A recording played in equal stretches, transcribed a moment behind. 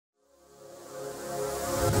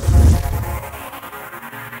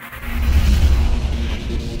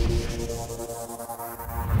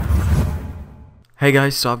Hey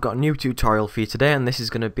guys, so I've got a new tutorial for you today, and this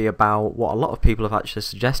is going to be about what a lot of people have actually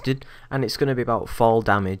suggested, and it's going to be about fall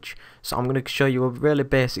damage. So I'm going to show you a really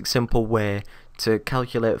basic, simple way to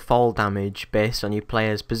calculate fall damage based on your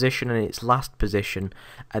player's position and its last position,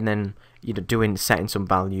 and then setting some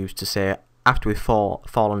values to say after we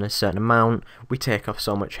fallen a certain amount, we take off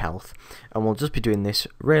so much health. And we'll just be doing this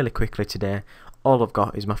really quickly today. All I've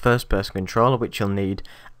got is my first person controller, which you'll need,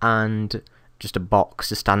 and just a box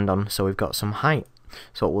to stand on, so we've got some height.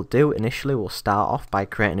 So what we'll do initially, we'll start off by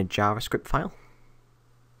creating a JavaScript file,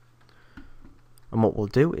 and what we'll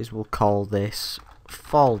do is we'll call this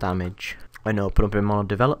fall damage and open up in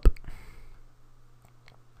MonoDevelop.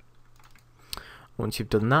 Once you've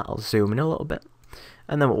done that, I'll zoom in a little bit,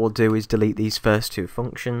 and then what we'll do is delete these first two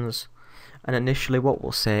functions, and initially what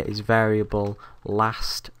we'll say is variable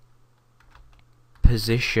last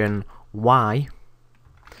position y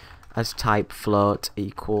as type float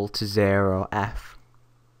equal to 0f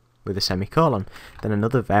with a semicolon. Then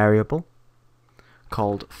another variable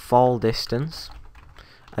called fall distance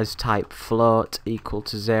as type float equal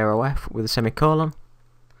to 0f with a semicolon.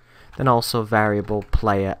 Then also variable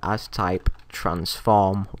player as type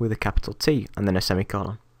transform with a capital T and then a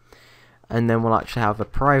semicolon. And then we'll actually have a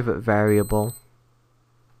private variable.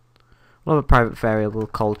 We'll have a private variable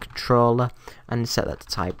called controller and set that to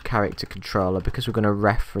type character controller, because we're going to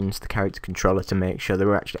reference the character controller to make sure that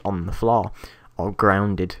we're actually on the floor or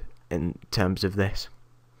grounded in terms of this.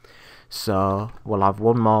 So we'll have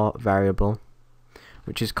one more variable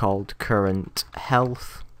which is called current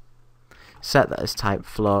health. Set that as type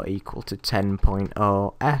float equal to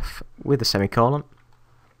 10.0f with a semicolon.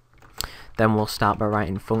 Then we'll start by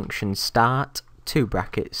writing function start, two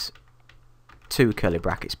brackets, two curly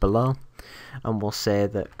brackets below, and we'll say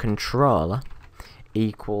that controller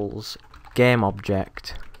equals game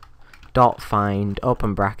object dot find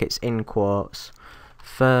open brackets in quotes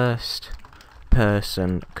first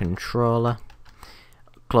person controller,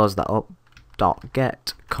 close that up, dot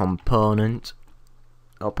get component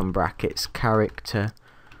open brackets character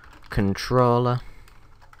controller.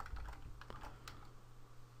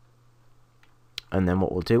 And then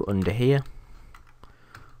what we'll do under here,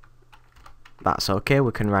 that's okay,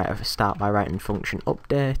 we can start by writing function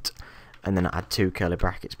update and then add two curly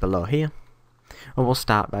brackets below here, and we'll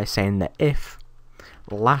start by saying that if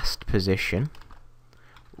last position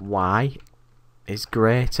y is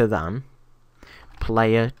greater than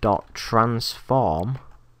player dot transform,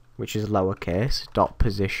 which is lowercase, dot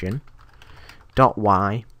position dot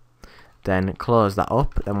y, then close that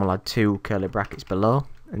up, then we'll add two curly brackets below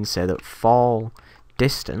and say that fall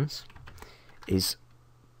distance is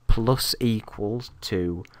plus equals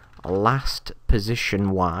to last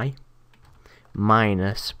position y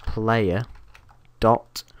minus player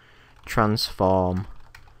dot transform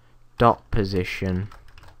dot position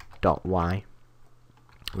dot y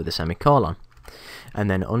with a semicolon. And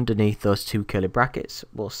then underneath those two curly brackets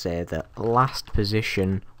we'll say that last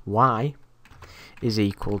position y is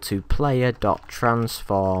equal to player dot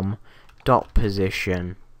transform dot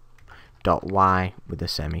position dot y with a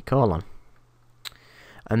semicolon.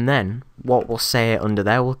 And then what we'll say under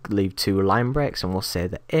there, we'll leave two line breaks, and we'll say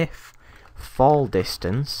that if fall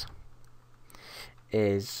distance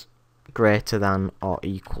is greater than or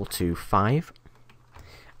equal to 5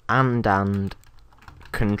 and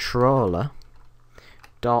controller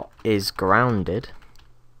dot is grounded,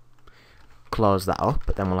 close that up,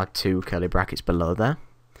 but then we'll add two curly brackets below there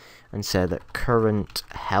and say that current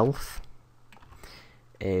health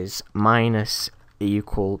is minus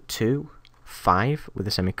equal to 5 with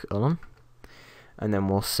a semicolon, and then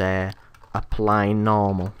we'll say apply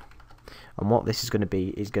normal. And what this is going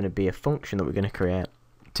to be a function that we're going to create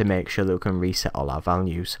to make sure that we can reset all our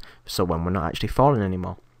values, so when we're not actually falling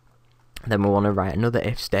anymore. Then we want to write another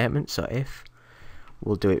if statement, so if,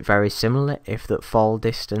 we'll do it very similarly, if that fall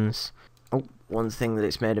distance. Oh, one thing that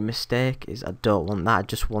it's made a mistake is I don't want that, I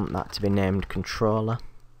just want that to be named controller.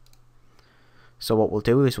 So what we'll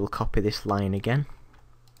do is we'll copy this line again,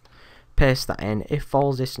 paste that in, if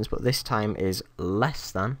fall distance, but this time is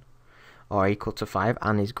less than or equal to 5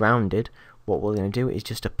 and is grounded, what we're going to do is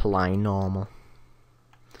just apply normal.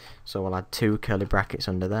 So we'll add two curly brackets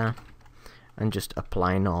under there and just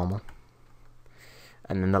apply normal.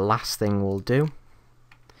 And then the last thing we'll do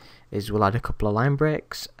is we'll add a couple of line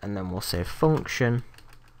breaks, and then we'll say function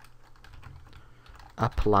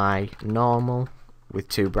apply normal with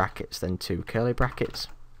two brackets, then two curly brackets.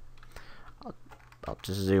 I'll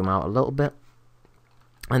just zoom out a little bit,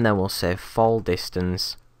 and then we'll say fall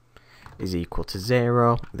distance is equal to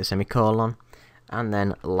 0 with a semicolon, and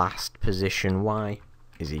then last position y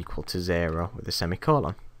is equal to 0 with a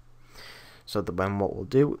semicolon. So that when what we'll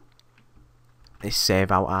do is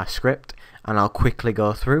save out our script, and I'll quickly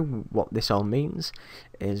go through what this all means.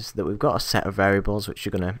 Is that we've got a set of variables which are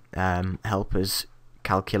going to help us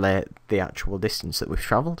calculate the actual distance that we've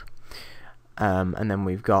travelled, and then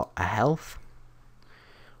we've got a health.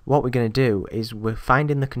 What we're going to do is we're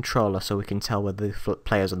finding the controller so we can tell whether the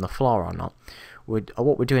player's on the floor or not.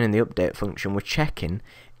 What we're doing in the update function, we're checking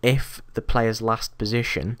if the player's last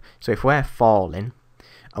position, so if we're falling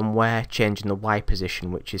and we're changing the Y position,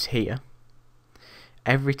 which is here,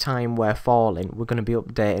 every time we're falling we're going to be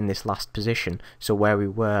updating this last position, so where we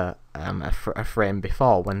were a frame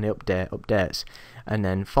before when the update updates, and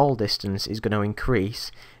then fall distance is going to increase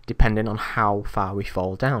depending on how far we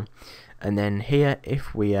fall down. And then here,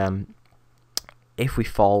 if we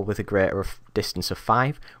fall with a greater distance of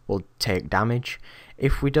 5, we'll take damage.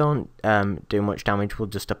 If we don't do much damage, we'll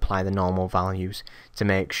just apply the normal values to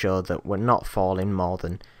make sure that we're not falling more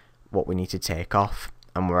than what we need to take off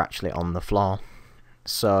and we're actually on the floor.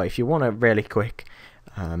 So if you want a really quick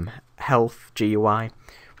health GUI,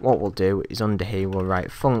 what we'll do is under here we'll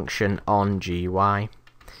write function on GUI,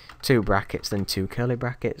 2 brackets, then 2 curly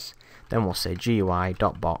brackets, then we'll say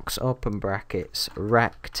GUI.box open brackets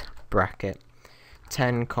rect bracket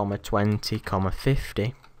 10, 20,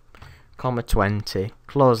 50, 20,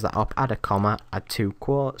 close that up, add a comma, add 2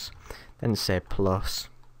 quotes, then say plus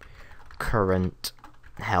current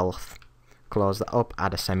health, close that up,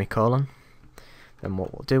 add a semicolon. Then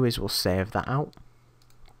what we'll do is we'll save that out.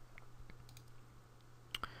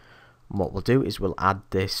 And what we'll do is we'll add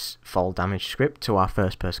this fall damage script to our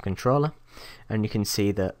first person controller, and you can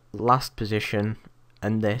see that last position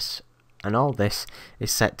and this and all this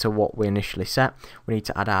is set to what we initially set. We need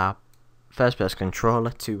to add our first person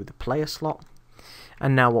controller to the player slot,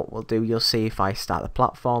 and now what we'll do, you'll see if I start the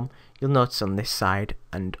platform, you'll notice on this side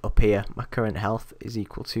and up here my current health is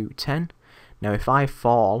equal to 10. Now if I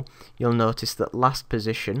fall, you'll notice that last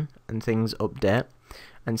position and things update,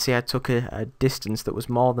 and see I took a distance that was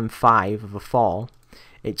more than 5 of a fall.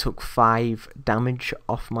 It took 5 damage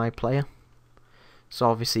off my player. So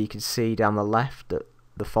obviously you can see down the left that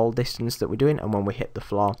the fall distance that we're doing, and when we hit the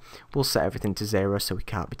floor we'll set everything to 0 so we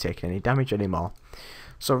can't be taking any damage anymore.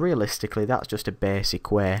 So realistically that's just a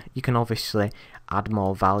basic way. You can obviously add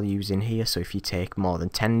more values in here, so if you take more than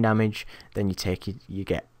 10 damage then you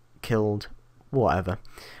get killed, whatever.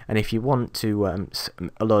 And if you want to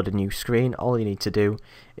load a new screen, all you need to do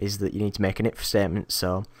is that you need to make an if statement.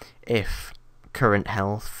 So if current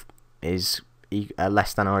health is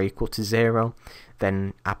less than or equal to 0,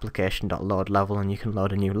 then application.load level, and you can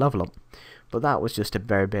load a new level up. But that was just a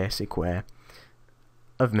very basic way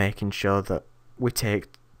of making sure that we take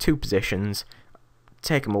 2 positions,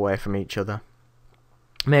 take them away from each other,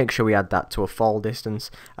 make sure we add that to a fall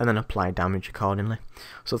distance, and then apply damage accordingly.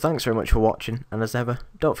 So thanks very much for watching, and as ever,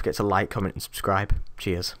 don't forget to like, comment and subscribe.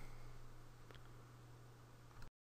 Cheers.